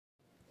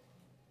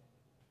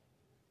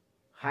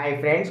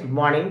Hi friends, good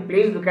morning.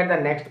 Please look at the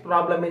next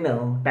problem in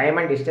time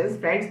and distance.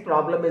 Friends,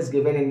 problem is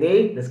given in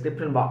the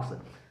description box.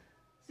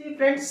 See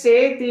friends,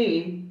 say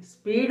the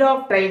speed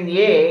of train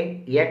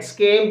A x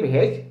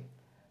kmph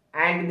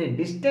and the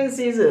distance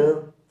is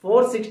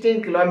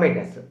 416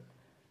 kilometers.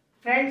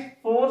 Friends,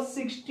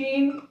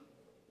 416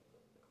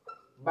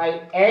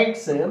 by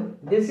x,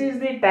 this is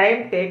the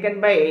time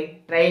taken by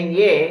train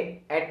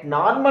A at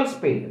normal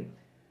speed.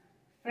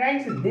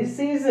 Friends, this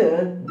is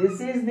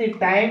the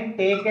time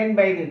taken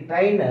by the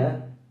train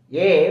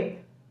A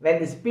when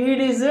the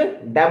speed is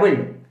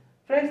doubled.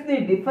 Friends,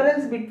 the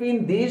difference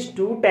between these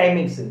two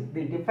timings,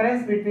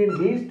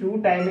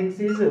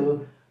 is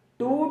 2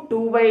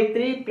 by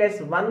 3 plus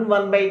 1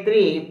 by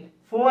 3,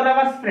 4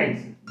 hours.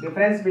 Friends,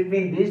 difference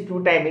between these two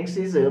timings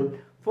is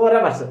 4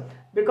 hours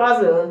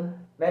because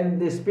when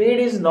the speed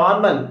is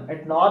normal,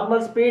 at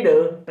normal speed,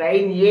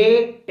 train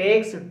A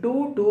takes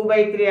 2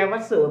 by 3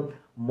 hours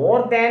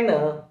more than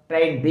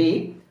train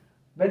B.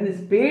 When the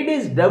speed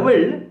is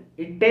doubled,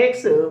 it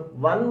takes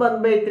 1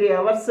 by 3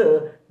 hours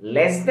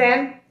less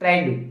than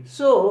train B.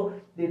 So,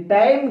 the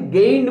time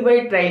gained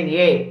by train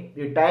A,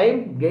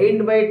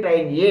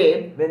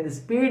 when the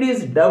speed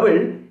is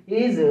doubled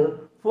is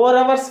 4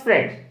 hours,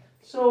 friends.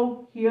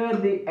 So, here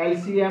the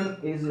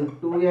LCM is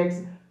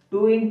 2x,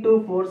 2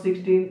 into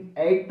 416,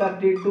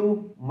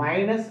 832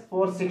 minus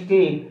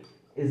 416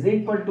 is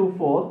equal to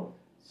 4.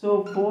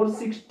 So,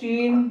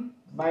 416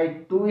 by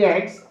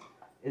 2x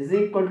is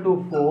equal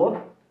to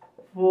 4.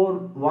 For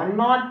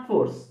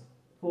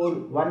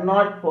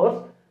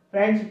 104,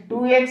 friends,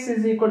 2x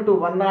is equal to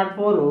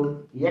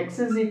 104, x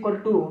is equal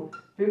to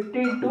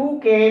 52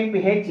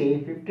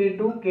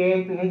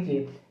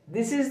 kmph.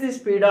 This is the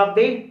speed of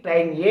the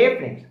train A,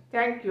 friends.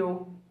 Thank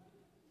you.